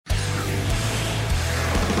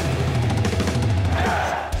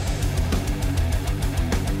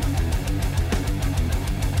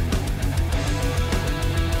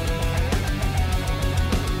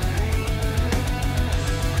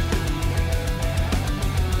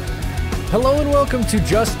Hello and welcome to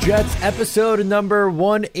Just Jets episode number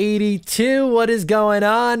 182. What is going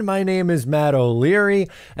on? My name is Matt O'Leary,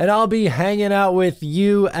 and I'll be hanging out with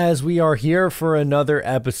you as we are here for another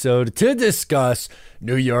episode to discuss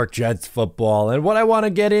New York Jets football. And what I want to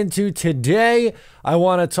get into today, I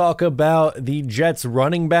want to talk about the Jets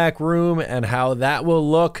running back room and how that will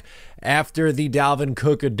look after the Dalvin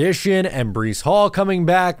Cook addition and Breece Hall coming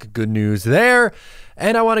back. Good news there.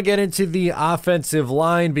 And I want to get into the offensive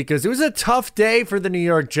line because it was a tough day for the New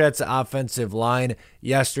York Jets offensive line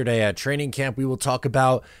yesterday at training camp. We will talk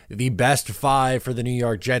about the best five for the New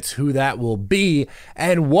York Jets, who that will be,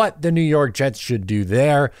 and what the New York Jets should do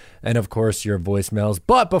there. And of course, your voicemails.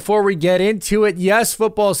 But before we get into it, yes,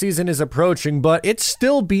 football season is approaching, but it's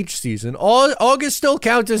still beach season. August still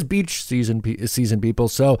counts as beach season, people.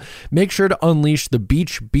 So make sure to unleash the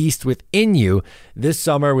beach beast within you this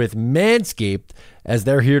summer with Manscaped, as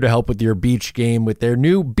they're here to help with your beach game with their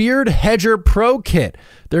new Beard Hedger Pro Kit.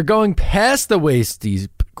 They're going past the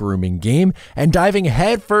waist-deep grooming game and diving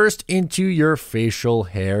headfirst into your facial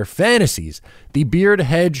hair fantasies. The Beard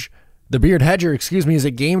Hedger, is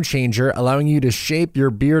a game changer, allowing you to shape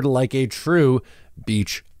your beard like a true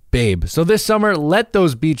beach babe. So this summer, let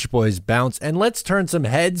those Beach Boys bounce and let's turn some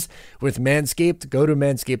heads with Manscaped. Go to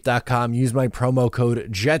manscaped.com. Use my promo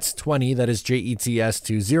code JETS20, that is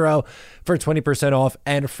JETS20, for 20% off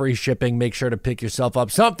and free shipping. Make sure to pick yourself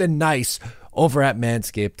up something nice over at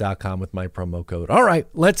manscaped.com with my promo code. All right,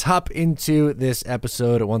 let's hop into this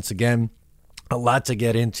episode once again. A lot to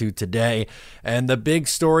get into today. And the big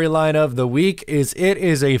storyline of the week is it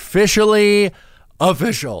is officially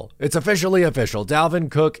official. It's officially official.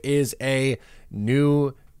 Dalvin Cook is a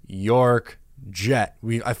New York Jet.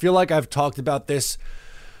 I feel like I've talked about this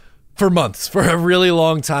for months. For a really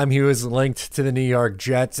long time, he was linked to the New York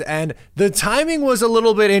Jets. And the timing was a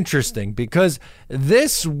little bit interesting because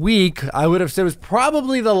this week, I would have said, was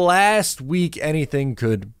probably the last week anything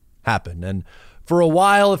could happen. And for a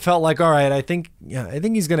while, it felt like, all right, I think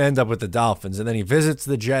he's going to end up with the Dolphins. And then he visits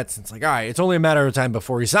the Jets. And it's like, all right, it's only a matter of time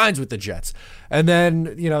before he signs with the Jets. And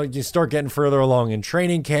then, you start getting further along in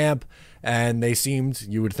training camp, and they seemed,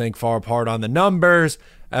 you would think, far apart on the numbers.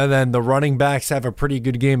 And then the running backs have a pretty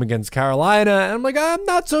good game against Carolina. And I'm like, I'm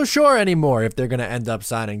not so sure anymore if they're going to end up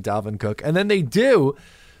signing Dalvin Cook. And then they do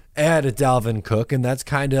add a Dalvin Cook. And that's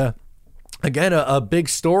kind of, again, a big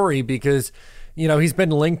story because he's been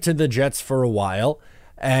linked to the Jets for a while,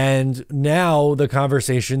 and now the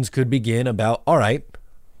conversations could begin about, all right,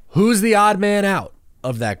 who's the odd man out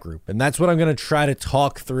of that group? And that's what I'm going to try to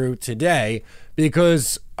talk through today,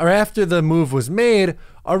 because after the move was made,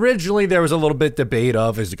 originally there was a little bit debate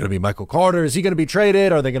of, is it going to be Michael Carter? Is he going to be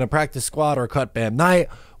traded? Are they going to practice squad or cut Bam Knight?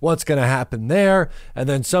 What's going to happen there? And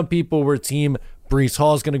then some people were team Breece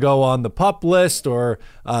Hall is going to go on the PUP list or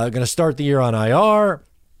going to start the year on IR.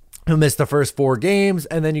 He'll miss the first 4 games,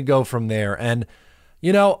 and then you go from there. And,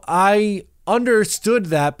 I understood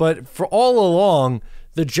that, but for all along,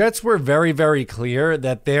 the Jets were very, very clear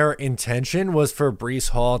that their intention was for Breece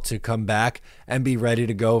Hall to come back and be ready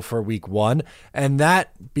to go for week 1. And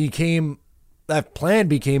that plan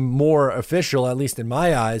became more official, at least in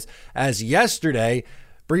my eyes, as yesterday,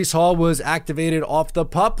 Breece Hall was activated off the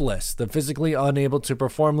PUP list, the physically unable to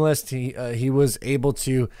perform list. He was able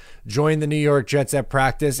to join the New York Jets at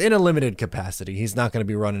practice in a limited capacity. He's not going to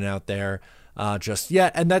be running out there just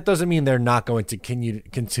yet, and that doesn't mean they're not going to continue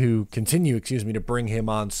to bring him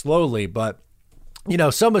on slowly. But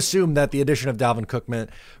some assume that the addition of Dalvin Cook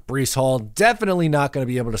meant Breece Hall definitely not going to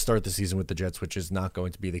be able to start the season with the Jets, which is not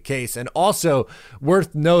going to be the case. And also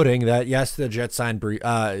worth noting that, yes, the Jets signed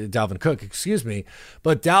Dalvin Cook,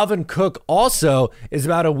 but Dalvin Cook also is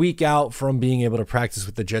about a week out from being able to practice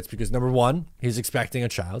with the Jets because, number one, he's expecting a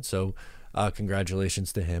child, so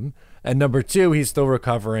congratulations to him. And number two, he's still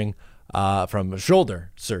recovering from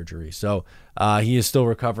shoulder surgery. So he is still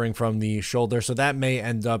recovering from the shoulder. So that may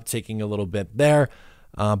end up taking a little bit there.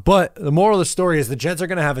 But the moral of the story is the Jets are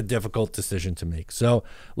going to have a difficult decision to make. So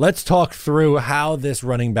let's talk through how this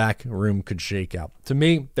running back room could shake out. To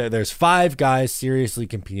me, there's 5 guys seriously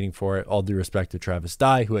competing for it. All due respect to Travis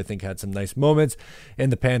Dye, who I think had some nice moments in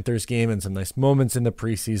the Panthers game and some nice moments in the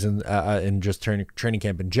preseason and just training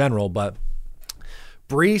camp in general. But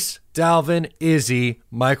Breece, Dalvin, Izzy,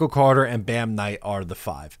 Michael Carter, and Bam Knight are the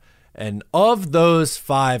 5. And of those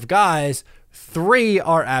 5 guys, 3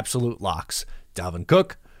 are absolute locks. Dalvin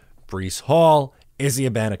Cook, Breece Hall, Izzy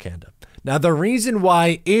Abanikanda. Now, the reason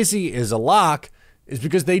why Izzy is a lock is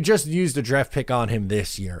because they just used a draft pick on him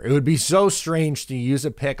this year. It would be so strange to use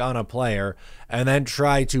a pick on a player and then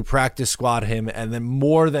try to practice squad him, and then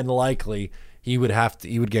more than likely he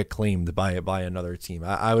would get claimed by another team.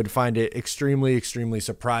 I would find it extremely, extremely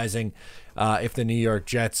surprising if the New York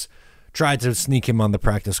Jets tried to sneak him on the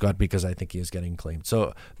practice squad, because I think he is getting claimed.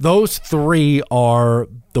 So those three are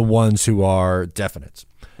the ones who are definites.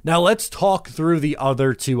 Now let's talk through the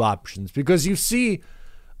other two options, because you see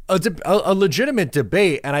a legitimate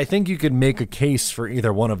debate, and I think you could make a case for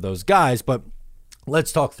either one of those guys, but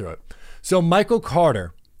let's talk through it. So Michael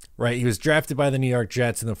Carter, right? He was drafted by the New York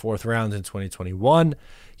Jets in the 4th round in 2021.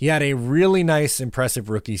 He had a really nice, impressive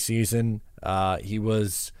rookie season. He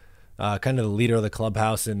was kind of the leader of the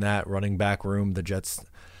clubhouse in that running back room. The Jets,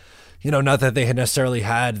 not that they had necessarily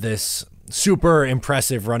had this super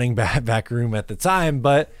impressive running back room at the time,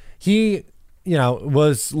 but he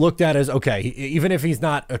was looked at as, okay, even if he's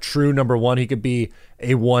not a true number one, he could be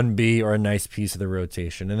a 1B or a nice piece of the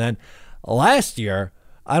rotation. And then last year,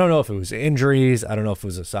 I don't know if it was injuries, I don't know if it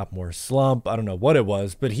was a sophomore slump, I don't know what it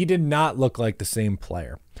was, but he did not look like the same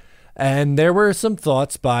player. And there were some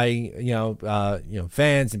thoughts by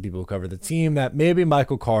fans and people who cover the team that maybe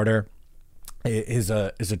Michael Carter is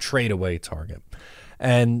a trade away target.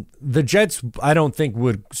 And the Jets, I don't think,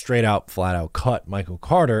 would straight out, flat out cut Michael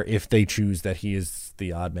Carter if they choose that he is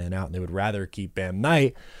the odd man out and they would rather keep Bam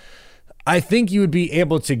Knight. I think you would be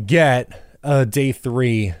able to get a day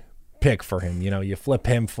 3 pick for him. You flip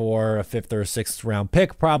him for a 5th or 6th round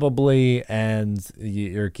pick probably, and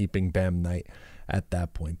you're keeping Bam Knight at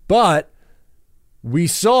that point. But we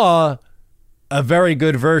saw a very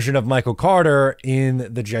good version of Michael Carter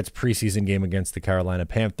in the Jets preseason game against the Carolina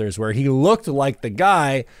Panthers, where he looked like the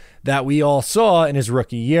guy that we all saw in his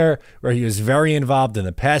rookie year, where he was very involved in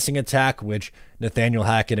the passing attack, which Nathaniel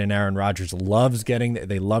Hackett and Aaron Rodgers loves getting.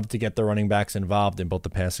 They love to get the running backs involved in both the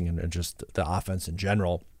passing and just the offense in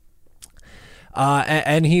general.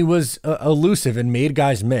 And he was elusive and made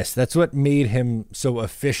guys miss. That's what made him so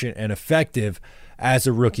efficient and effective as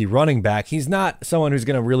a rookie running back. He's not someone who's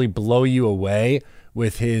going to really blow you away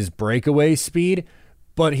with his breakaway speed,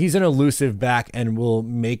 but he's an elusive back and will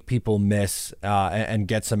make people miss and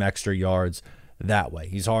get some extra yards that way.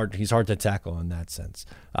 He's hard to tackle in that sense,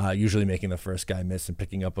 usually making the first guy miss and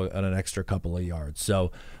picking up an extra couple of yards.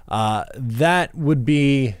 So that would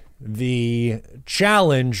be the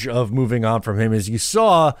challenge of moving on from him. Is you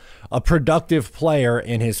saw a productive player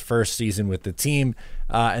in his first season with the team,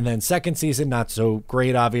 and then second season, not so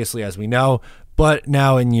great, obviously, as we know, but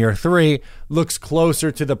now in year 3, looks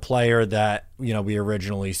closer to the player that we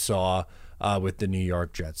originally saw with the New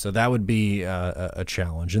York Jets. So that would be a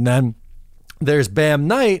challenge. And then there's Bam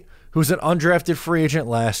Knight, who's an undrafted free agent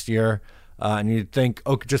last year, and you'd think,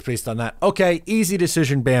 okay, just based on that, okay, easy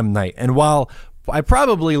decision, Bam Knight. And while I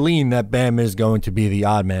probably lean that Bam is going to be the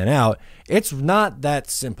odd man out, it's not that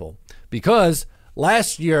simple, because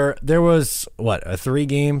last year there was, a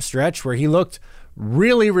 3-game stretch where he looked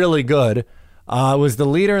really, really good, was the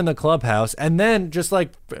leader in the clubhouse, and then just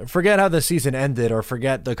forget how the season ended or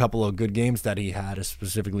forget the couple of good games that he had,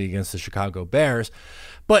 specifically against the Chicago Bears.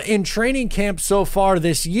 But in training camp so far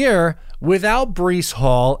this year, without Breece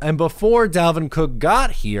Hall and before Dalvin Cook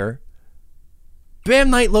got here,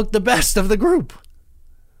 Bam Knight looked the best of the group.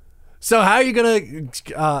 So how are you going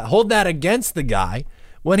to hold that against the guy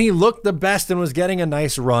when he looked the best and was getting a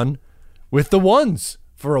nice run with the ones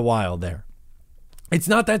for a while there? It's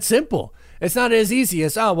not that simple. It's not as easy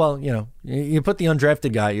as, you put the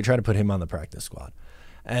undrafted guy, you try to put him on the practice squad.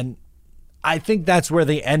 And I think that's where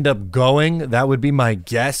they end up going. That would be my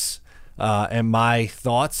guess and my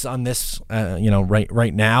thoughts on this,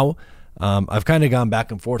 right now. I've kind of gone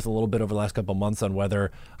back and forth a little bit over the last couple of months on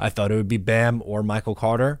whether I thought it would be Bam or Michael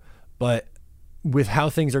Carter. But with how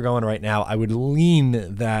things are going right now, I would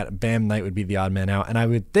lean that Bam Knight would be the odd man out. And I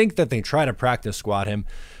would think that they try to practice squad him,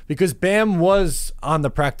 because Bam was on the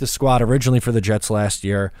practice squad originally for the Jets last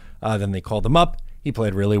year. Then they called him up. He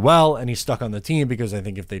played really well, and he's stuck on the team, because I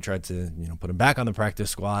think if they tried to put him back on the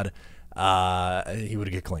practice squad, he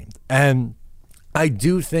would get claimed. And I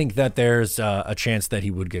do think that there's a chance that he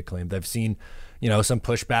would get claimed. I've seen, some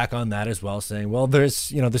pushback on that as well, saying, well, there's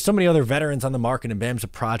so many other veterans on the market and Bam's a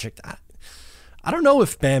project. I don't know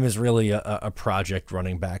if Bam is really a project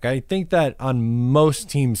running back. I think that on most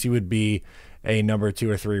teams he would be a number 2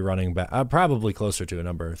 or 3 running back, probably closer to a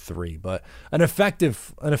number 3, but an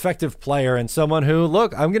effective player, and someone who,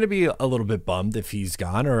 look, I'm going to be a little bit bummed if he's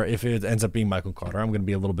gone, or if it ends up being Michael Carter, I'm going to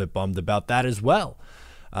be a little bit bummed about that as well.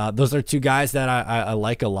 Those are two guys that I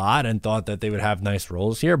like a lot and thought that they would have nice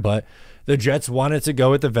roles here, but the Jets wanted to go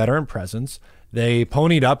with the veteran presence. They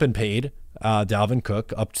ponied up and paid Dalvin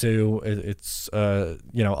Cook up to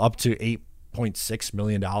up to $8.6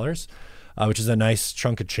 million, which is a nice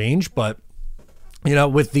chunk of change. But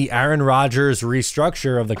with the Aaron Rodgers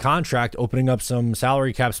restructure of the contract, opening up some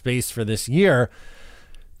salary cap space for this year,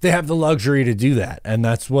 they have the luxury to do that. And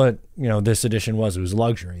that's what, this addition was. It was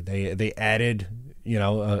luxury. They added,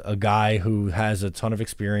 a guy who has a ton of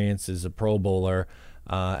experience, is a Pro Bowler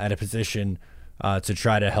at a position to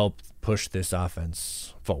try to help push this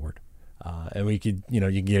offense forward. And we could, you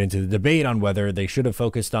can get into the debate on whether they should have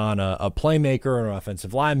focused on a playmaker or an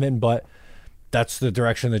offensive lineman, but that's the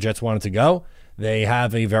direction the Jets wanted to go. They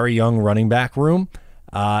have a very young running back room,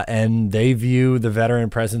 and they view the veteran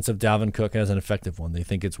presence of Dalvin Cook as an effective one. They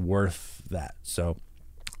think it's worth that. So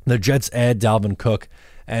the Jets add Dalvin Cook,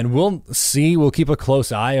 and we'll see. We'll keep a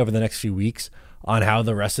close eye over the next few weeks on how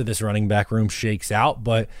the rest of this running back room shakes out.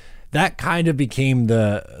 But that kind of became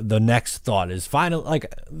the next thought, is finally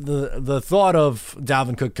like the thought of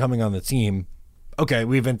Dalvin Cook coming on the team. Okay,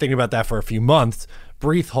 we've been thinking about that for a few months.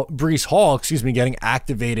 Breece Hall, getting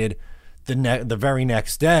activated the very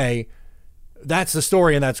next day. That's the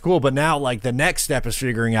story, and that's cool. But now, like, the next step is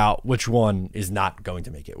figuring out which one is not going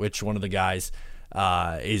to make it. Which one of the guys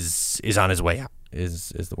is on his way out? Is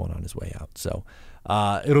the one on his way out? So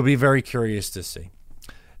it'll be very curious to see.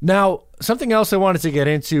 Now, something else I wanted to get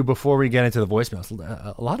into before we get into the voicemails,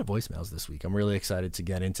 a lot of voicemails this week. I'm really excited to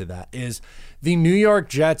get into that, is the New York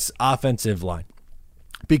Jets offensive line.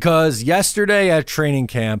 Because yesterday at training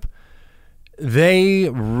camp, they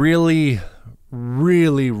really,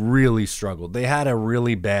 really, really struggled. They had a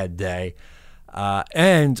really bad day.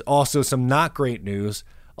 And also some not great news.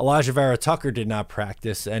 Elijah Vera Tucker did not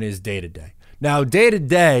practice and is day-to-day. Now,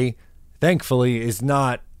 day-to-day, thankfully, is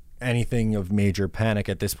not anything of major panic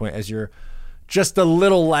at this point, as you're just a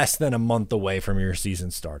little less than a month away from your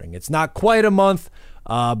season starting. It's not quite a month,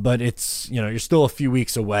 but it's, you're still a few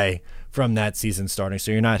weeks away from that season starting,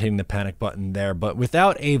 so you're not hitting the panic button there. But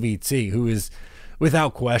without AVT, who is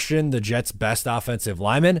without question the Jets' best offensive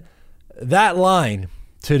lineman, that line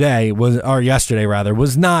yesterday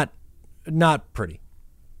was not pretty.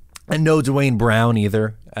 And no Dwayne Brown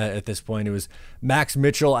either at this point. It was Max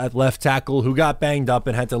Mitchell at left tackle, who got banged up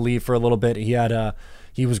and had to leave for a little bit.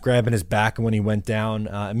 He was grabbing his back when he went down.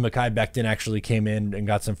 And Mekhi Becton actually came in and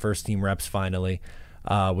got some first-team reps finally,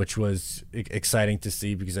 which was exciting to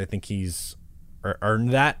see, because I think he's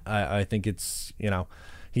earned that. I think it's,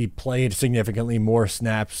 he played significantly more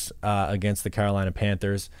snaps against the Carolina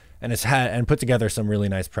Panthers and put together some really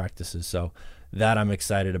nice practices. So that I'm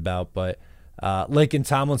excited about. But Laken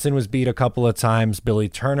Tomlinson was beat a couple of times. Billy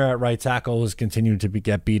Turner at right tackle has continued to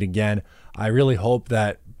get beat again. I really hope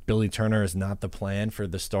that Billy Turner is not the plan for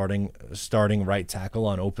the starting right tackle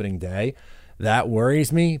on opening day. That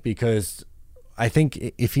worries me, because I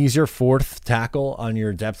think if he's your fourth tackle on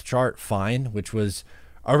your depth chart, fine, which was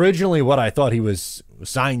originally what I thought he was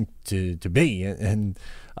signed to be. And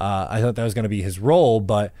I thought that was going to be his role.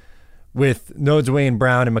 But with no Dwayne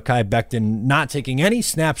Brown and Mekhi Becton not taking any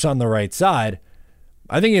snaps on the right side,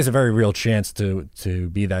 I think he has a very real chance to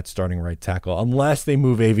be that starting right tackle, unless they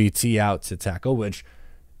move AVT out to tackle, which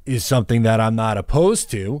is something that I'm not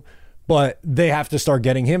opposed to. But they have to start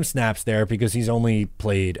getting him snaps there, because he's only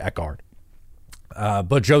played at guard.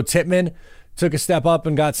 But Joe Tippmann took a step up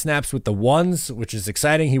and got snaps with the ones, which is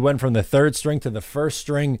exciting. He went from the third string to the first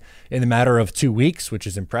string in a matter of 2 weeks, which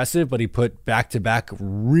is impressive. But he put back-to-back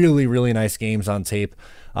really, really nice games on tape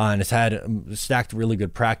and has had stacked really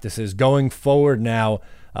good practices. Going forward now,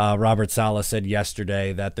 Robert Saleh said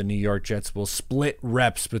yesterday that the New York Jets will split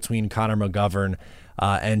reps between Connor McGovern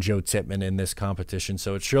and Joe Tippmann in this competition.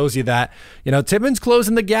 So it shows you that, Tippmann's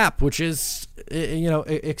closing the gap, which is,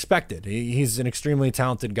 expected. He's an extremely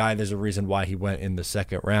talented guy. There's a reason why he went in the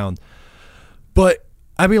second round. But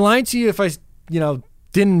I'd be lying to you if I,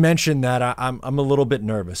 didn't mention that I'm a little bit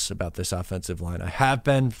nervous about this offensive line. I have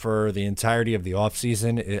been for the entirety of the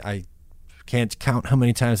offseason. I can't count how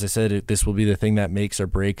many times I said this will be the thing that makes or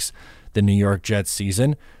breaks the New York Jets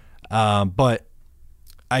season. But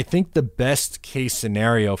I think the best case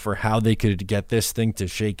scenario for how they could get this thing to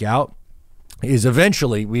shake out is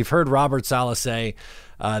eventually, we've heard Robert Saleh say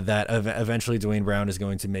that eventually Dwayne Brown is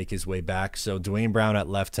going to make his way back. So Dwayne Brown at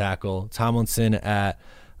left tackle, Tomlinson at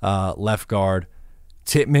left guard,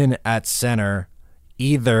 Tippmann at center,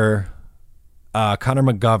 either Connor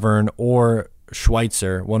McGovern or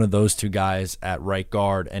Schweitzer, one of those two guys at right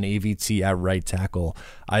guard, and AVT at right tackle,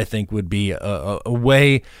 I think would be a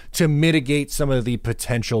way to mitigate some of the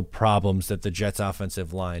potential problems that the Jets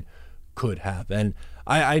offensive line could have. And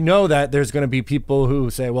I know that there's going to be people who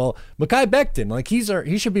say, well, Mekhi Becton, like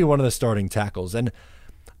he should be one of the starting tackles. And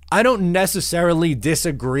I don't necessarily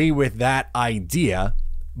disagree with that idea,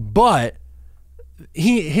 but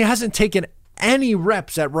he hasn't taken any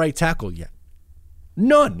reps at right tackle yet.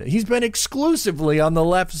 None. He's been exclusively on the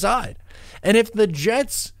left side. And if the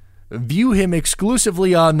Jets view him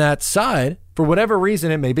exclusively on that side, for whatever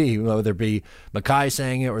reason it may be, whether it be Mekhi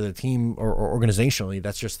saying it or the team or organizationally,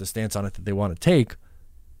 that's just the stance on it that they want to take,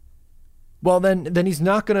 well, then he's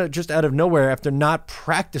not going to just out of nowhere, after not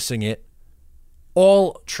practicing it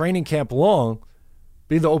all training camp long,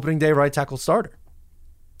 be the opening day right tackle starter.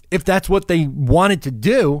 If that's what they wanted to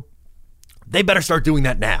do, they better start doing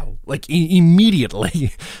that now, like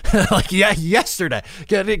immediately, like yesterday.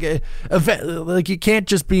 Like you can't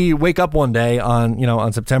just wake up one day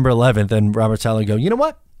on September 11th and Robert Saleh go, you know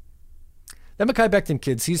what? That Mekhi Becton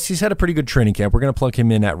kid, he's had a pretty good training camp. We're going to plug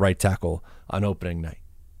him in at right tackle on opening night.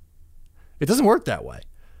 It doesn't work that way.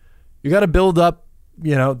 You got to build up,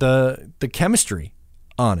 the chemistry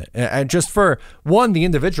on it, and just for one, the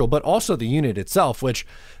individual, but also the unit itself, which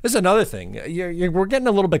is another thing. We're getting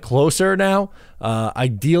a little bit closer now.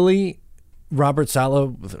 Ideally, Robert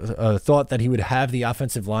Saleh thought that he would have the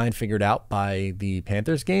offensive line figured out by the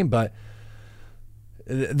Panthers game, but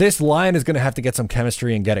this line is going to have to get some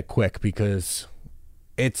chemistry and get it quick, because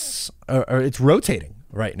it's rotating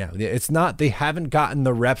right now. It's not, they haven't gotten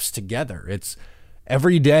the reps together. It's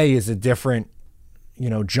every day is a different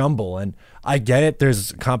jumble. And I get it.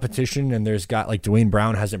 There's competition, and there's got, like, Dwayne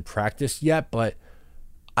Brown hasn't practiced yet, but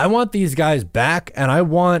I want these guys back, and I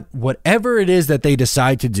want whatever it is that they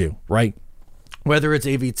decide to do, right? Whether it's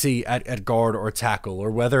AVT at guard or tackle, or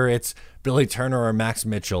whether it's Billy Turner or Max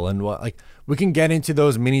Mitchell, and we can get into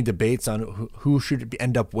those mini debates on who should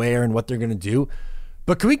end up where and what they're going to do.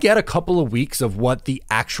 But can we get a couple of weeks of what the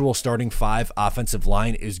actual starting five offensive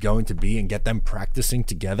line is going to be and get them practicing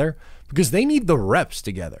together? Because they need the reps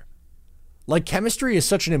together. Like, chemistry is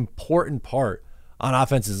such an important part on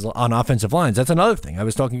offensive lines. That's another thing I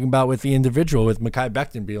was talking about with the individual, with Mekhi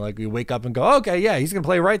Becton, being like, we wake up and go, okay, yeah, he's going to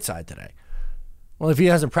play right side today. Well, if he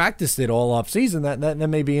hasn't practiced it all off season, that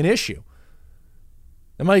may be an issue.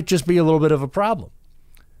 It might just be a little bit of a problem.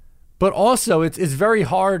 But also, it's very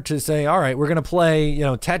hard to say, all right, we're going to play,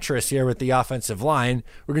 Tetris here with the offensive line.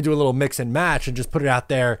 We're going to do a little mix and match and just put it out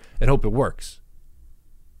there and hope it works.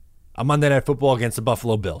 On Monday Night Football against the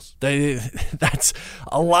Buffalo Bills. That's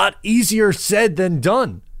a lot easier said than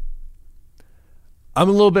done. I'm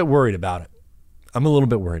a little bit worried about it. I'm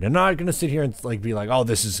not going to sit here and be like, oh,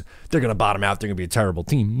 they're going to bottom out. They're going to be a terrible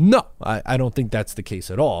team. No, I don't think that's the case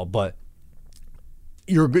at all. But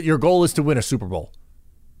your goal is to win a Super Bowl.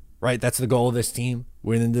 Right? That's the goal of this team,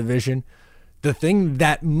 win the division. The thing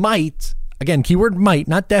that might, again, keyword might,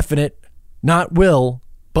 not definite, not will,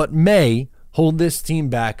 but may hold this team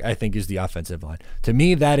back, I think, is the offensive line. To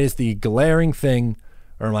me, that is the glaring thing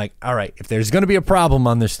where I'm like, all right, if there's going to be a problem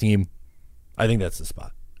on this team, I think that's the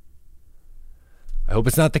spot. I hope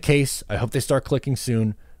it's not the case. I hope they start clicking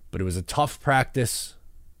soon, but it was a tough practice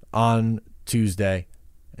on Tuesday,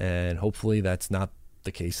 and hopefully that's not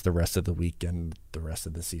the case the rest of the week and the rest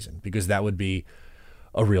of the season, because that would be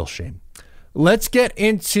a real shame. Let's get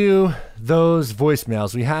into those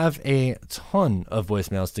voicemails. We have a ton of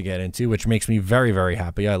voicemails to get into, which makes me very, very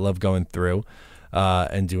happy. I love going through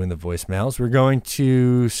and doing the voicemails. We're going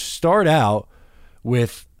to start out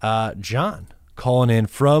with John calling in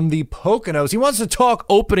from the Poconos. He wants to talk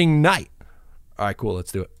opening night. All right, cool.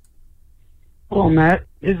 Let's do it. Hello, Matt.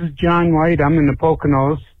 This is John White. I'm in the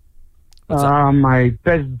Poconos. My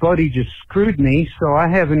best buddy just screwed me, so I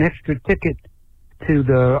have an extra ticket to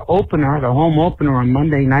the home opener on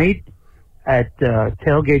Monday night at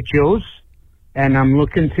Tailgate Joe's, and I'm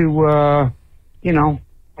looking to,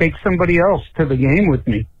 take somebody else to the game with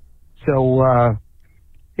me. So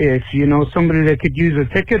if you know somebody that could use a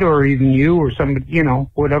ticket, or even you or somebody,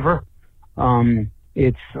 whatever,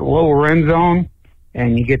 it's a lower end zone,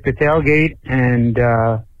 and you get the tailgate, and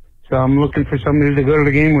so I'm looking for somebody to go to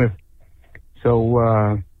the game with. So,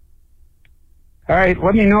 all right,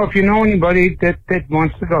 let me know if you know anybody that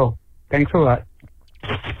wants to go. Thanks a lot.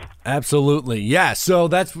 Absolutely. Yeah, so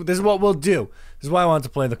this is what we'll do. This is why I wanted to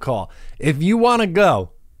play the call. If you want to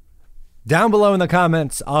go, down below in the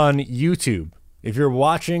comments on YouTube, if you're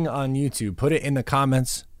watching on YouTube, put it in the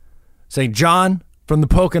comments. Say, John from the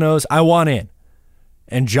Poconos, I want in.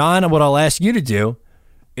 And John, what I'll ask you to do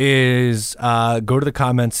is go to the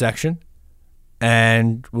comments section,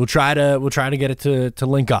 and we'll try to get it to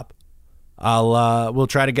link up. We'll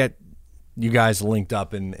try to get you guys linked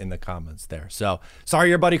up in the comments there. So sorry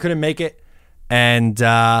your buddy couldn't make it, and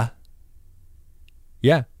yeah,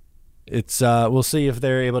 it's we'll see if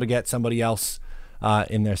they're able to get somebody else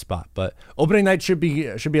in their spot. But opening night should be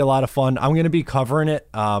a lot of fun. I'm going to be covering it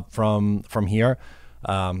from here.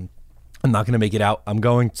 I'm not going to make it out. I'm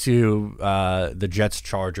going to the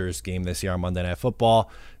Jets-Chargers game this year on Monday Night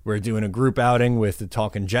Football. We're doing a group outing with the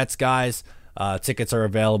Talking Jets guys. Tickets are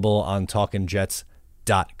available on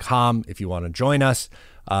talkingjets.com if you want to join us.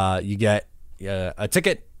 You get a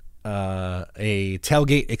ticket, a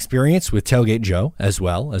tailgate experience with Tailgate Joe as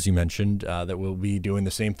well, as you mentioned, that we'll be doing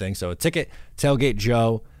the same thing. So a ticket, Tailgate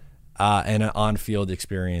Joe, and an on-field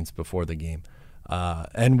experience before the game.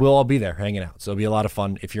 And we'll all be there hanging out. So it'll be a lot of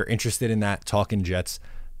fun. If you're interested in that,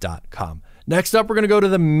 talkingjets.com. Next up, we're going to go to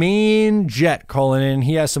the main Jet calling in.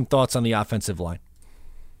 He has some thoughts on the offensive line.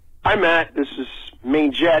 Hi, Matt. This is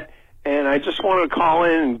Main Jet, and I just wanted to call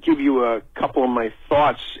in and give you a couple of my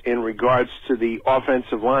thoughts in regards to the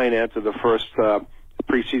offensive line after the first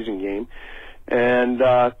preseason game. And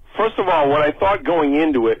first of all, what I thought going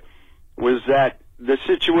into it was that the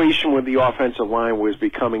situation with the offensive line was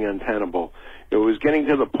becoming untenable. It was getting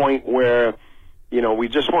to the point where, we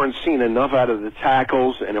just weren't seeing enough out of the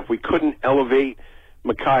tackles, and if we couldn't elevate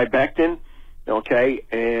Mekhi Becton, okay,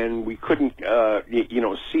 and we couldn't,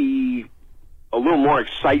 see a little more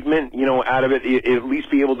excitement, out of it, at least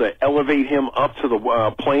be able to elevate him up to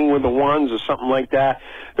the playing with the ones or something like that,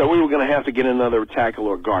 that we were going to have to get another tackle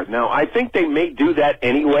or guard. Now, I think they may do that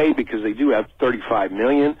anyway because they do have $35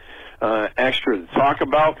 million extra to talk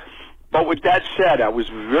about. But with that said, I was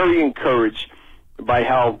very encouraged by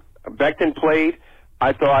how Becton played.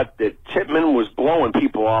 I thought that Tippmann was blowing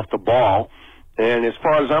people off the ball. And as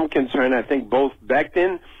far as I'm concerned, I think both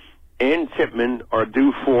Becton and Tippmann are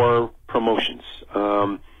due for promotions.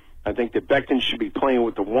 I think that Becton should be playing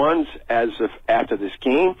with the ones as if after this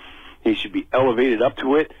game. He should be elevated up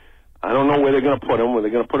to it. I don't know where they're going to put him. Whether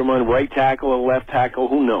they're going to put him on right tackle or left tackle,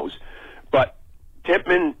 who knows. But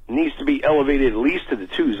Tippmann needs to be elevated at least to the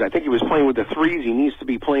twos. I think he was playing with the threes. He needs to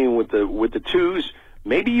be playing with the twos,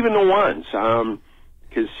 maybe even the ones,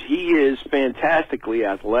 because he is fantastically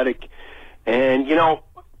athletic. And,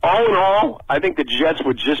 all in all, I think the Jets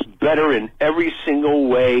were just better in every single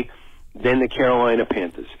way than the Carolina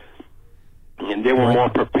Panthers. And they were more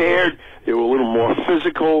prepared. They were a little more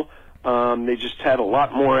physical. They just had a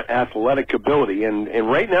lot more athletic ability. And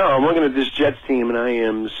right now, I'm looking at this Jets team, and I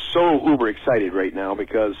am so uber excited right now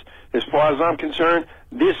because, as far as I'm concerned,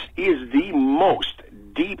 this is the most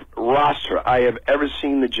deep roster I have ever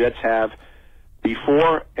seen the Jets have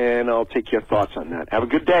before, and I'll take your thoughts on that. Have a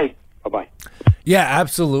good day. Bye-bye. Yeah,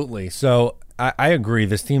 absolutely. So I agree.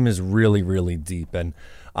 This team is really, really deep, and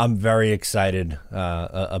I'm very excited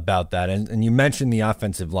about that. And you mentioned the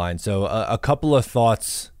offensive line. So a couple of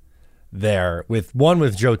thoughts there. With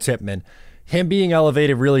Joe Tippmann, him being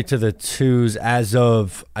elevated really to the twos as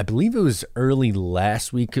of, I believe it was early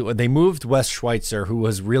last week. They moved Wes Schweitzer, who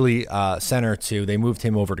was really center two. They moved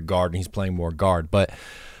him over to guard, and he's playing more guard. But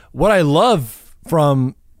what I love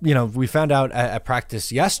from, we found out at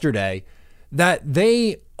practice yesterday that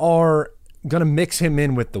they are going to mix him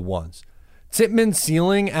in with the ones. Tippmann's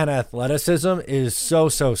ceiling and athleticism is so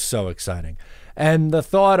exciting. And the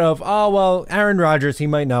thought of, Aaron Rodgers, he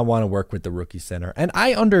might not want to work with the rookie center. And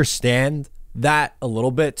I understand that a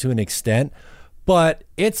little bit to an extent, but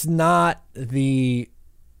it's not the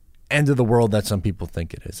end of the world that some people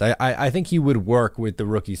think it is. I think he would work with the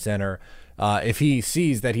rookie center if he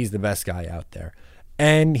sees that he's the best guy out there.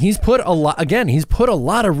 And he's put a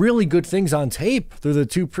lot of really good things on tape through the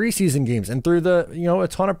 2 preseason games and through a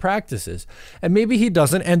ton of practices. And maybe he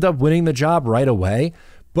doesn't end up winning the job right away,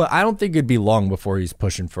 but I don't think it'd be long before he's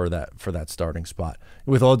pushing for that starting spot.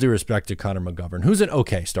 With all due respect to Connor McGovern, who's an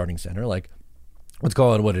okay starting center, let's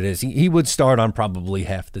call it what it is. He would start on probably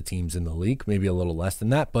half the teams in the league, maybe a little less than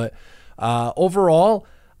that. But overall,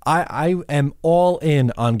 I am all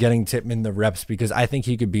in on getting Tippmann the reps because I think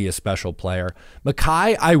he could be a special player.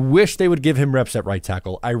 Mekhi, I wish they would give him reps at right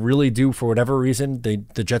tackle. I really do. For whatever reason, the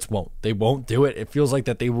Jets won't. They won't do it. It feels like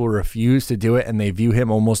that they will refuse to do it, and they view him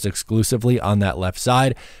almost exclusively on that left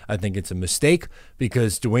side. I think it's a mistake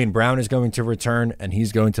because Dwayne Brown is going to return, and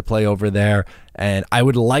he's going to play over there. And I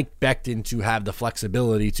would like Becton to have the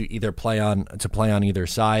flexibility to either play on either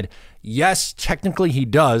side. Yes, technically he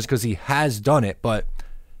does because he has done it, but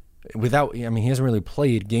he hasn't really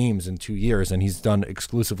played games in 2 years, and he's done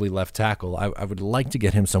exclusively left tackle. I would like to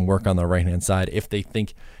get him some work on the right-hand side if they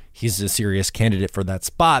think he's a serious candidate for that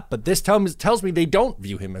spot. But this tells me they don't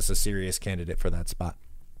view him as a serious candidate for that spot.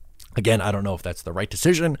 Again, I don't know if that's the right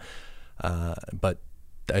decision, but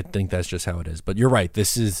I think that's just how it is. But you're right.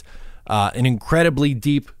 This is an incredibly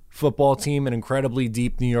deep football team, an incredibly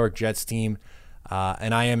deep New York Jets team,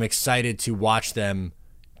 and I am excited to watch them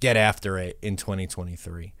get after it in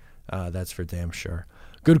 2023. That's for damn sure.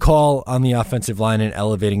 good call on the offensive line and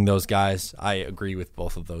elevating those guys. I agree with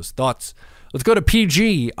both of those thoughts. Let's go to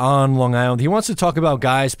PG on Long Island. He wants to talk about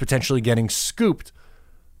guys potentially getting scooped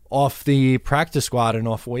off the practice squad and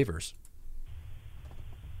off waivers.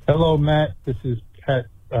 Hello, Matt. This is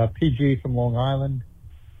PG from Long Island.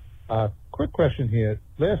 Quick question here.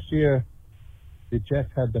 Last year, the Jets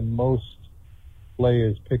had the most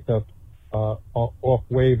players picked up off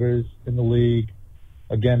waivers in the league.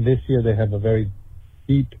 Again, this year they have a very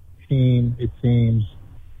deep team, it seems.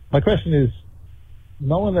 My question is,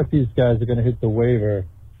 knowing that these guys are going to hit the waiver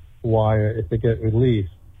wire if they get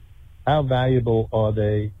released, how valuable are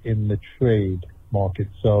they in the trade market?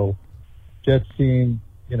 So Jets seem,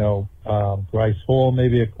 Bryce Hall,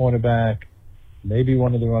 maybe a cornerback, maybe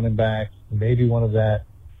one of the running backs, maybe one of that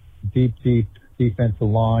deep defensive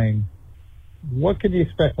line. What can you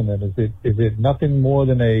expect from them? Is it nothing more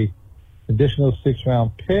than a additional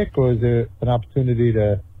 6th-round pick, or is there an opportunity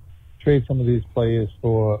to trade some of these players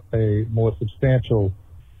for a more substantial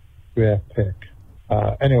draft pick?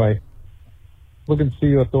 Anyway, looking to see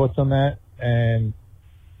your thoughts on that. And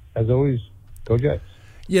as always, go Jets.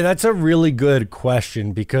 Yeah, that's a really good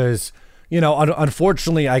question because,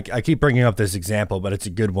 unfortunately, I keep bringing up this example, but it's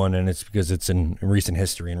a good one, and it's because it's in recent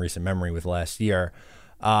history and recent memory with last year.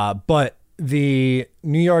 But the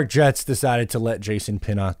New York Jets decided to let Jason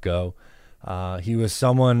Pinnock go. He was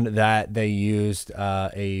someone that they used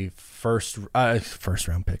a first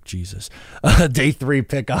round pick, day 3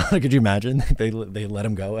 pick on. Could you imagine? They let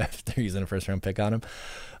him go after using a first round pick on him.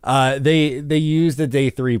 They used the day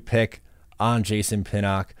 3 pick on Jason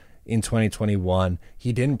Pinnock in 2021.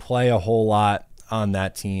 He didn't play a whole lot on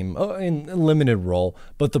that team in a limited role,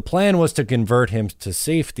 but the plan was to convert him to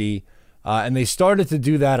safety. And they started to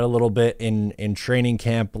do that a little bit in training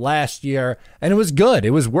camp last year, and it was good. It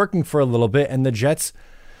was working for a little bit, and the Jets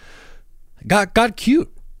got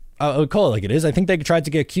cute. I would call it like it is. I think they tried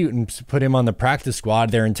to get cute and put him on the practice squad.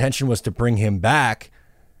 Their intention was to bring him back,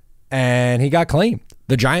 and he got claimed.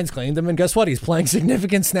 The Giants claimed him, and guess what? He's playing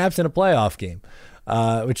significant snaps in a playoff game,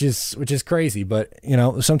 which is crazy. But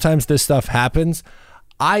sometimes this stuff happens.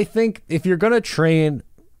 I think if you're going to trade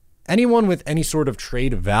anyone with any sort of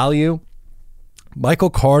trade value, Michael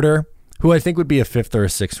Carter, who I think would be a 5th or a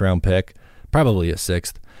 6th round pick, probably a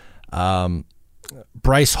 6th.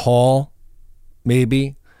 Bryce Hall,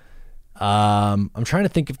 maybe. I'm trying to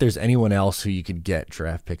think if there's anyone else who you could get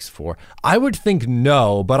draft picks for. I would think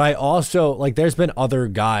no, but I also, there's been other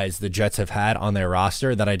guys the Jets have had on their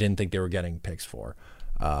roster that I didn't think they were getting picks for.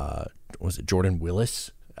 Was it Jordan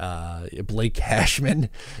Willis? Blake Cashman?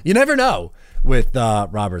 You never know with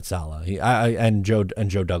Robert Saleh and Joe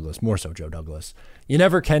Douglas, more so Joe Douglas. You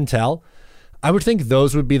never can tell. I would think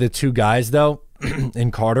those would be the 2 guys, though,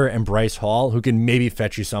 in Carter and Bryce Hall, who can maybe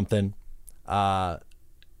fetch you something. Bam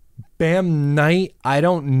Knight, I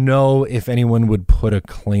don't know if anyone would put a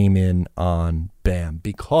claim in on Bam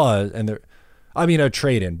a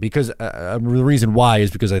trade in, because the reason why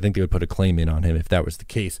is because I think they would put a claim in on him if that was the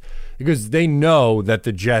case, because they know that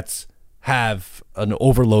the Jets have an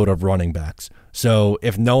overload of running backs. So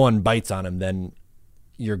if no one bites on him, then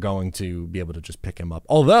you're going to be able to just pick him up.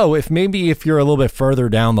 Although if you're a little bit further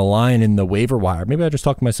down the line in the waiver wire, maybe I just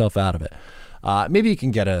talked myself out of it. Maybe you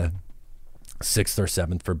can get a 6th or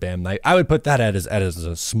 7th for Bam Knight. I would put that as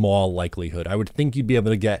a small likelihood. I would think you'd be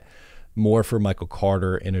able to get more for Michael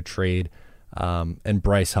Carter in a trade and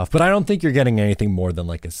Bryce Huff, but I don't think you're getting anything more than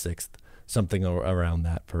a 6th, something around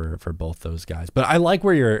that for both those guys. But I like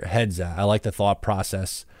where your head's at. I like the thought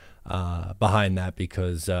process behind that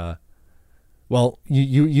because, you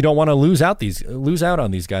don't want to lose out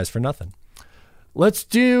on these guys for nothing. Let's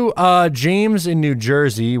do James in New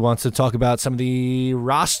Jersey wants to talk about some of the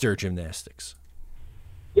roster gymnastics.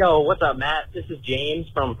 Yo, what's up, Matt? This is James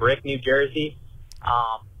from Brick, New Jersey.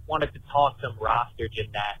 Wanted to talk some roster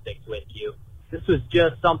gymnastics with you. This was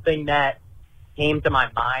just something that came to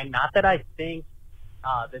my mind. Not that I think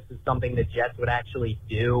this is something the Jets would actually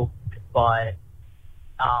do, but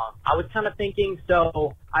I was kind of thinking,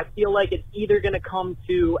 so I feel like it's either going to come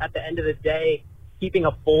to, at the end of the day, keeping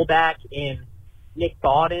a fullback in Nick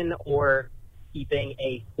Bawden or keeping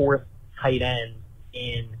a 4th tight end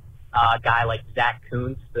in a guy like Zach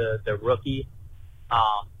Kuntz, the rookie,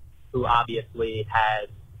 who obviously has,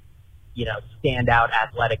 standout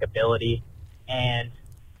athletic ability. And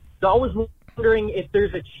so I was wondering if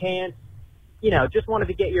there's a chance, just wanted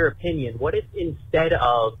to get your opinion. What if instead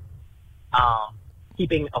of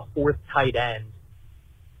keeping a 4th tight end,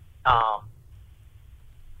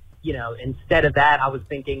 instead of that, I was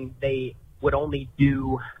thinking they would only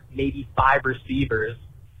do maybe 5 receivers,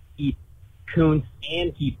 keep Kuntz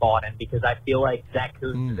and keep Bawden, because I feel like Zach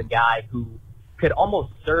Kuntz is a guy who could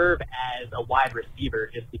almost serve as a wide receiver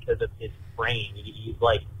just because of his frame. He's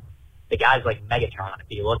like, the guy's like Megatron if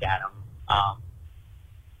you look at him.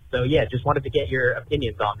 So, yeah, just wanted to get your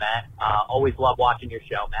opinions on that. Always love watching your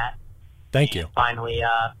show, Matt. Thank you. Finally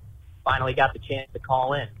got the chance to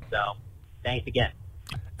call in, so thanks again.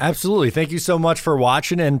 Absolutely. Thank you so much for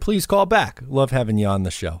watching, and please call back. Love having you on the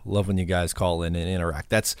show. Love when you guys call in and interact.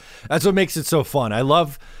 That's what makes it so fun. I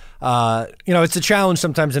love, it's a challenge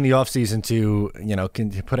sometimes in the off season to,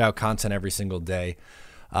 can put out content every single day.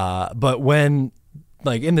 But when,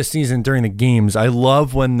 like in the season during the games, I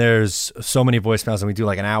love when there's so many voicemails and we do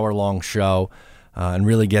like an hour-long show and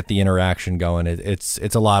really get the interaction going. It's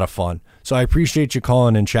a lot of fun. So I appreciate you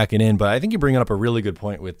calling and checking in, but I think you're bringing up a really good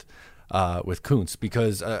point with Kuntz,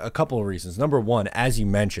 because a couple of reasons. Number one, as you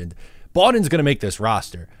mentioned, Bawden's going to make this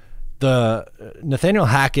roster. The Nathaniel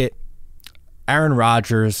Hackett, Aaron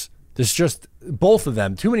Rodgers, there's just both of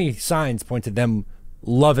them. Too many signs point to them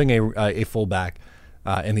loving a fullback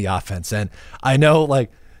in the offense. And I know,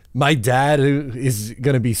 like, my dad is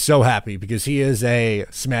going to be so happy because he is a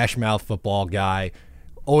smash mouth football guy.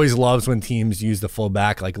 Always loves when teams use the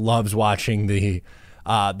fullback, like loves watching the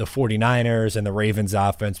 49ers and the Ravens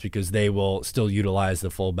offense because they will still utilize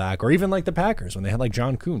the fullback, or even like the Packers when they had like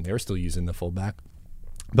John Kuhn, they were still using the fullback,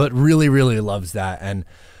 but really, really loves that. And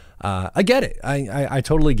I get it. I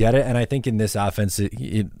totally get it. And I think in this offense,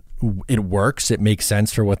 it works. It makes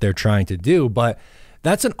sense for what they're trying to do, but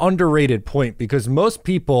that's an underrated point because most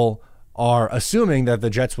people are assuming that the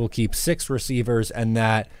Jets will keep 6 receivers and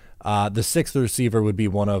that the 6th receiver would be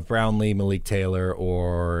one of Brownlee, Malik Taylor,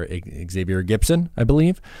 or Xavier Gibson, I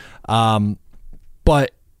believe.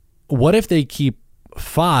 But what if they keep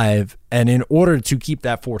 5, and in order to keep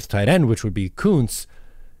that 4th tight end, which would be Kuntz,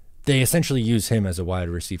 they essentially use him as a wide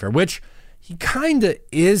receiver, which he kind of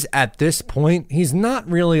is at this point. He's not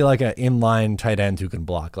really like an inline tight end who can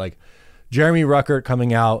block. Like Jeremy Ruckert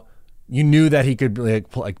coming out, you knew that he could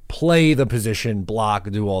like play the position, block,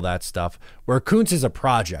 do all that stuff. Where Kuntz is a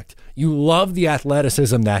project. You love the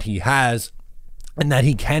athleticism that he has and that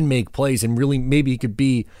he can make plays, and really maybe he could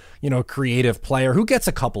be, a creative player who gets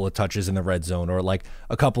a couple of touches in the red zone or like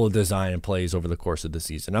a couple of design plays over the course of the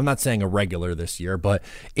season. I'm not saying a regular this year, but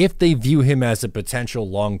if they view him as a potential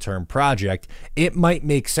long-term project, it might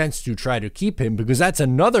make sense to try to keep him, because that's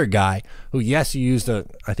another guy who, yes, you used I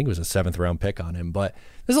think it was a 7th round pick on him, but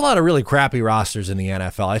there's a lot of really crappy rosters in the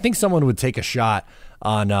NFL. I think someone would take a shot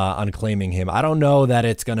on claiming him. I don't know that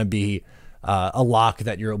it's going to be a lock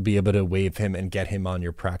that you'll be able to waive him and get him on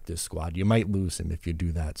your practice squad. You might lose him if you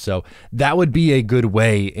do that. So that would be a good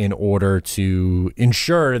way in order to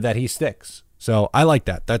ensure that he sticks. So I like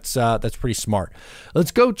that. That's pretty smart.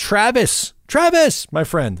 Let's go, Travis. Travis, my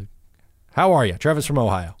friend. How are you? Travis from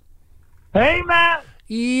Ohio. Hey, Matt.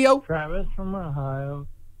 Yo. Travis from Ohio.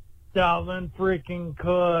 Dalvin freaking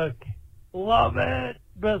Cook. Love it.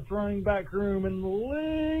 Best running back room in the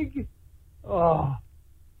league. Oh.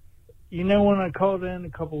 When I called in a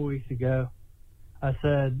couple weeks ago, I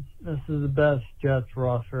said, this is the best Jets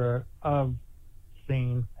roster I've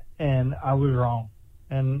seen, and I was wrong.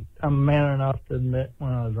 And I'm man enough to admit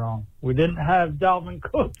when I was wrong. We didn't have Dalvin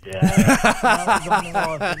Cook yet. That was on the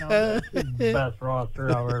roster. No, this is the best roster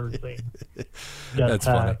I've ever seen. That's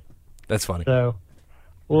funny. That's funny. So,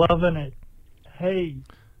 loving it. Hey,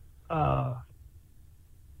 I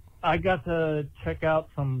got to check out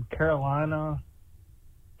some Carolina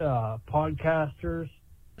podcasters.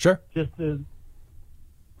 Sure. Just to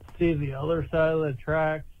see the other side of the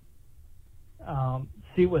tracks,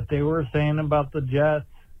 see what they were saying about the Jets,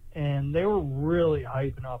 and they were really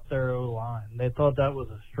hyping up their O-line. They thought that was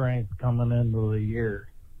a strength coming into the year.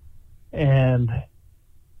 And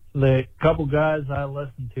the couple guys I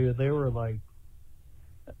listened to, they were like,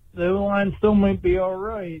 the O-line still might be all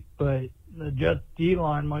right, but the Jets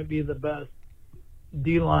D-line might be the best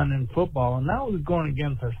D-line in football, and that was going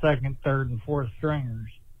against our 2nd, 3rd, and 4th stringers.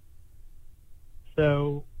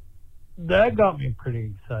 So that got me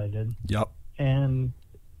pretty excited. Yep. And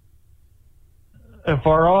if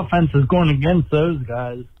our offense is going against those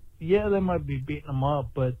guys, yeah, they might be beating them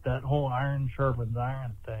up, but that whole iron sharpens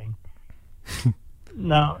iron thing.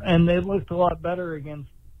 No, and they looked a lot better against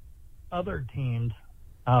other teams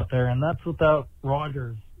out there, and that's without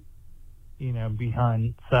Rodgers,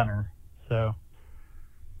 behind center. So.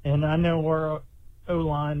 And I know our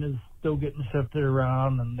O-line is still getting shifted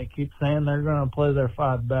around, and they keep saying they're going to play their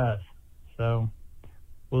 5 best. So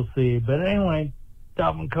we'll see. But anyway,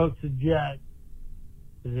 Dalvin Cook's a Jet.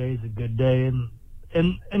 Today's a good day.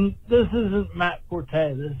 And this isn't Matt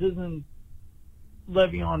Forte. This isn't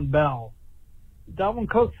Le'Veon Bell. Dalvin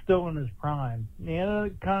Cook's still in his prime. He had a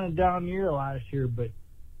kind of down year last year, but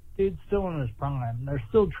dude's still in his prime. They're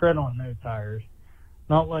still tread on no tires.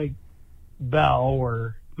 Not like Bell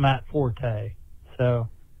or Matt Forte. So,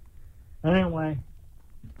 anyway,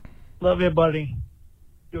 love you, buddy.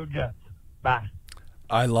 Go Jets. Bye.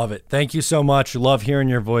 I love it. Thank you so much. Love hearing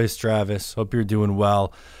your voice, Travis. Hope you're doing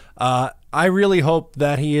well. I really hope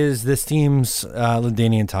that he is this team's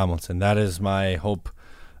LaDainian Tomlinson. That is my hope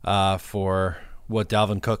for what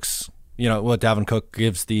Dalvin Cook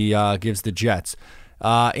gives the Jets.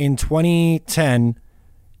 In 2010,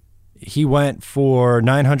 he went for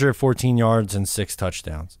 914 yards and 6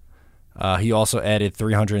 touchdowns. He also added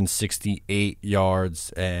 368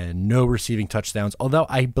 yards and no receiving touchdowns. Although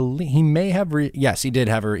I believe he may have, he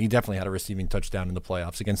definitely had a receiving touchdown in the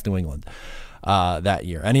playoffs against New England that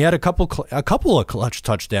year, and he had a couple of clutch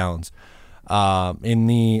touchdowns in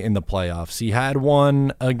the playoffs. He had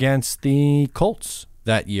one against the Colts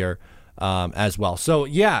that year as well. So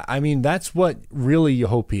yeah, I mean, that's what really you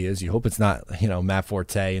hope he is. You hope it's not, Matt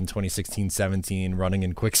Forte in 2016-17 running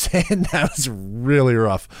in quicksand. That was really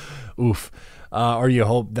rough. Oof. Or you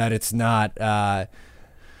hope that it's not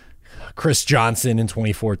Chris Johnson in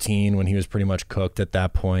 2014 when he was pretty much cooked at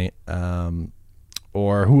that point.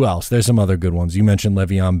 Or who else? There's some other good ones. You mentioned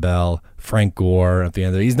Le'Veon Bell, Frank Gore at the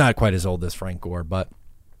end of it. He's not quite as old as Frank Gore, but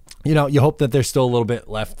you hope that there's still a little bit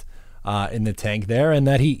left in the tank there, and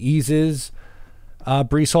that he eases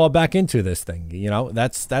Breece Hall back into this thing.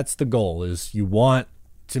 That's the goal, is you want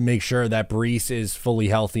to make sure that Breece is fully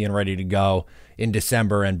healthy and ready to go in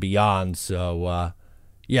December and beyond. So,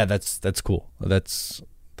 that's cool.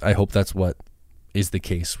 I hope that's what is the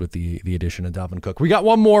case with the addition of Dalvin Cook. We got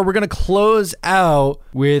one more. We're going to close out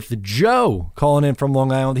with Joe calling in from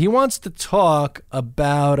Long Island. He wants to talk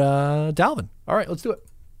about Dalvin. All right, let's do it.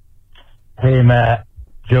 Hey, Matt.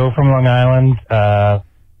 Joe from Long Island.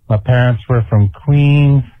 My parents were from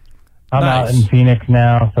Queens. I'm Nice. out in Phoenix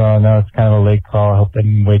now, so I know it's kind of a late call. I hope I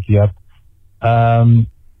didn't wake you up. I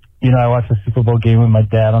watched the Super Bowl game with my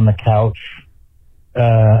dad on the couch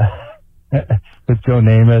with Joe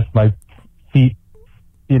Namath. My feet,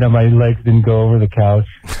 my legs didn't go over the couch.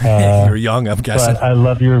 You're young, I'm guessing. But I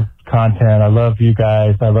love your content. I love you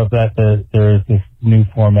guys. I love that there is this new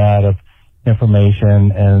format of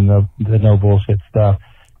information and the no bullshit stuff.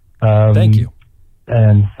 Thank you.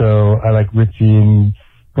 And so I like Richie and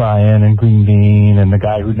Brian and Green Bean and the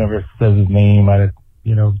guy who never says his name.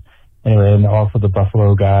 Anyway, and also the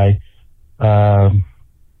Buffalo guy,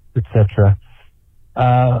 etc.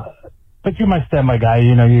 But you're my semi guy.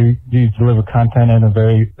 You deliver content in a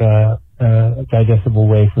very digestible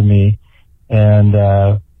way for me, and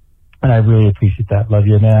I really appreciate that. Love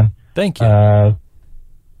you, man. Thank you.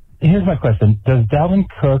 Here's my question: does Dalvin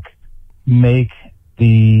Cook make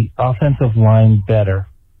the offensive line better?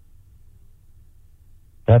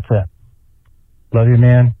 That's it. Love you,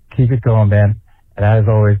 man. Keep it going, man. And as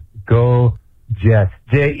always, go Jets.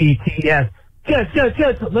 Jets.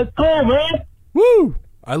 Jets. Let's go, man. Woo!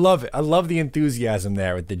 I love it. I love the enthusiasm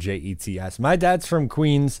there with the Jets. My dad's from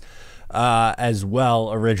Queens as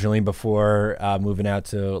well originally before moving out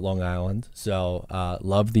to Long Island. So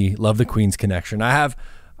love the Queens connection. I have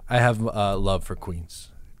love for Queens.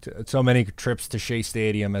 So many trips to Shea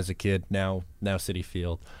Stadium as a kid. Now Citi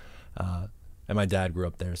Field, and my dad grew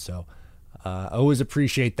up there. So I always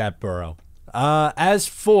appreciate that borough. As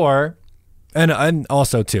for and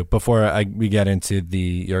also too, before we get into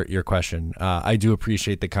your question, I do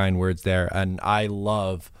appreciate the kind words there, and I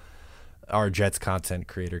love our Jets content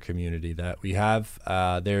creator community that we have.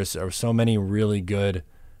 There's so many really good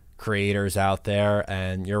creators out there,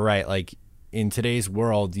 and you're right. Like in today's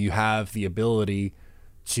world, you have the ability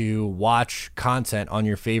to watch content on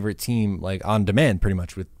your favorite team, like on demand, pretty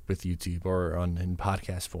much with YouTube or in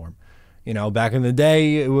podcast form. Back in the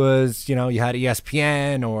day, it was, you had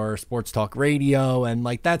ESPN or Sports Talk Radio, and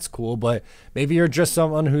like that's cool. But maybe you're just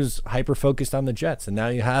someone who's hyper focused on the Jets, and now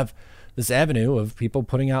you have this avenue of people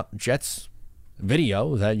putting out Jets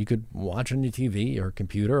video that you could watch on your TV or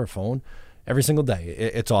computer or phone every single day.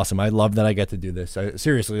 It's awesome. I love that I get to do this.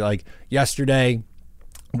 Seriously, like yesterday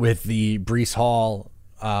with the Breece Hall.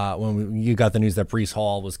 When you got the news that Breece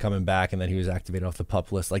Hall was coming back and that he was activated off the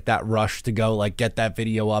PUP list, like that rush to go, like get that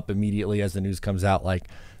video up immediately as the news comes out, like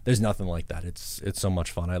there's nothing like that. It's so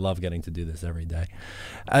much fun. I love getting to do this every day.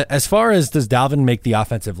 As far as does Dalvin make the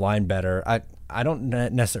offensive line better, I don't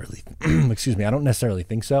necessarily, excuse me, I don't necessarily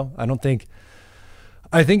think so.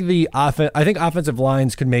 I think offensive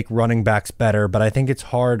lines could make running backs better, but I think it's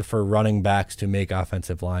hard for running backs to make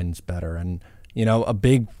offensive lines better. And a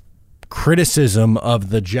big criticism of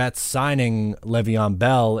the Jets signing Le'Veon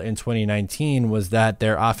Bell in 2019 was that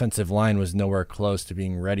their offensive line was nowhere close to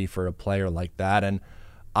being ready for a player like that. And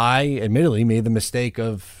I admittedly made the mistake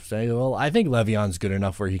of saying, well, I think Le'Veon's good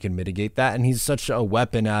enough where he can mitigate that. And he's such a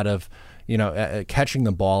weapon out of, catching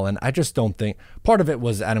the ball. And I just don't think part of it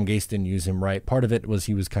was Adam Gase didn't use him right. Part of it was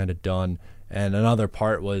he was kind of done. And another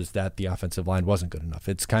part was that the offensive line wasn't good enough.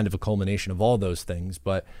 It's kind of a culmination of all those things.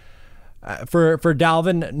 But for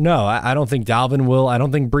Dalvin, no, I don't think Dalvin will. I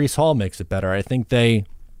don't think Breece Hall makes it better. I think they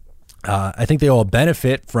all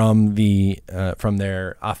benefit from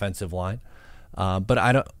their offensive line.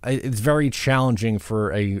 But it's very challenging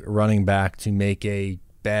for a running back to make a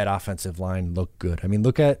bad offensive line look good. I mean,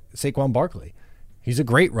 look at Saquon Barkley. He's a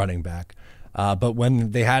great running back. But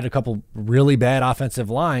when they had a couple really bad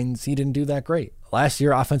offensive lines, he didn't do that great. Last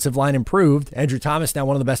year, offensive line improved. Andrew Thomas, now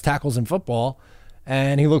one of the best tackles in football,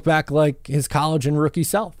 and he looked back like his college and rookie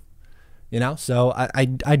self. So I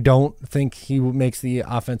don't think he makes the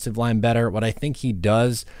offensive line better. What I think he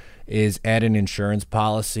does is add an insurance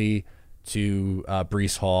policy to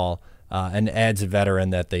Breece Hall and adds a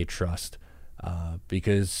veteran that they trust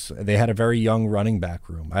because they had a very young running back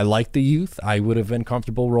room. I like the youth. I would have been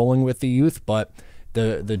comfortable rolling with the youth, but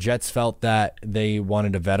the Jets felt that they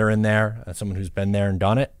wanted a veteran there, someone who's been there and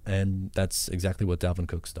done it, and that's exactly what Dalvin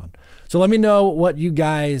Cook's done. So let me know what you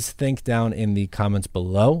guys think down in the comments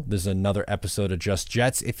below. This is another episode of Just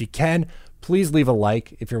Jets. If you can, please leave a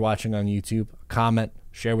like if you're watching on YouTube, comment,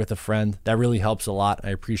 share with a friend. That really helps a lot.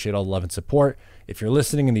 I appreciate all the love and support. If you're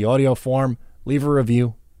listening in the audio form, leave a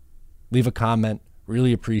review, leave a comment.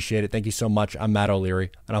 Really appreciate it. Thank you so much. I'm Matt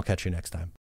O'Leary, and I'll catch you next time.